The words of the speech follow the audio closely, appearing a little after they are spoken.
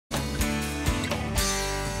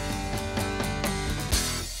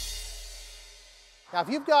Now, if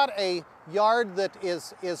you've got a yard that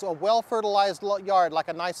is a well-fertilized yard, like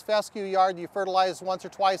a nice fescue yard you fertilize once or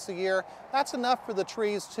twice a year, that's enough for the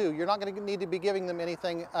trees too. You're not going to need to be giving them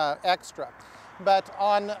anything extra. But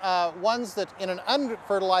on ones that in an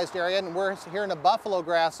unfertilized area, and we're here in a buffalo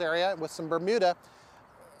grass area with some Bermuda,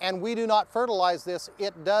 and we do not fertilize this,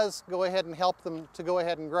 it does go ahead and help them to go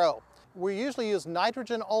ahead and grow. We usually use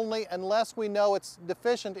nitrogen only unless we know it's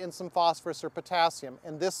deficient in some phosphorus or potassium,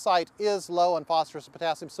 and this site is low in phosphorus and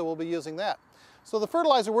potassium, so we'll be using that. So the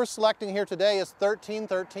fertilizer we're selecting here today is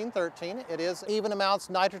 13-13-13. It is even amounts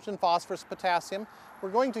nitrogen, phosphorus, potassium. We're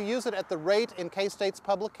going to use it at the rate in K-State's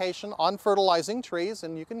publication on fertilizing trees,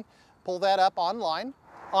 and you can pull that up online.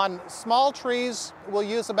 On small trees, we'll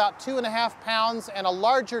use about 2.5 pounds, and a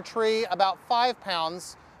larger tree, about 5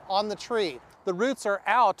 pounds on the tree. The roots are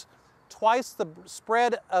out twice the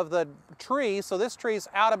spread of the tree, so this tree's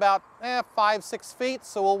out about 5-6 feet,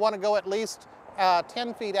 so we'll want to go at least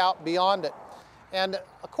 10 feet out beyond it. And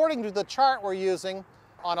according to the chart we're using,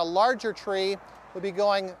 on a larger tree, we'll be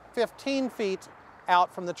going 15 feet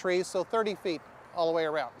out from the tree, so 30 feet all the way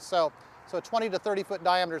around. So 20 to 30 foot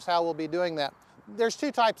diameter is how we'll be doing that. There's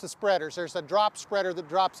two types of spreaders. There's a drop spreader that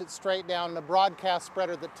drops it straight down and a broadcast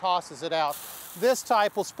spreader that tosses it out. This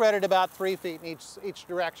type will spread it about 3 feet in each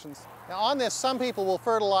direction. Now on this, some people will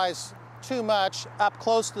fertilize too much up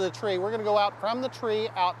close to the tree. We're going to go out from the tree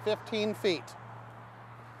out 15 feet.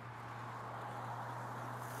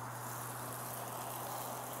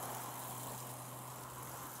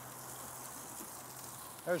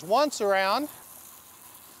 There's once around,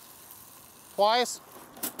 twice.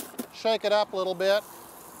 Shake it up a little bit.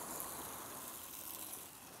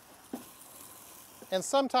 And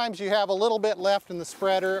sometimes you have a little bit left in the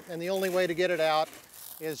spreader, and the only way to get it out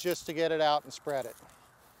is just to get it out and spread it.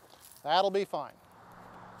 That'll be fine.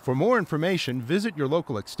 For more information, visit your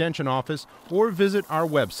local extension office or visit our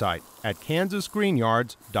website at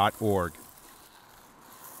kansasgreenyards.org.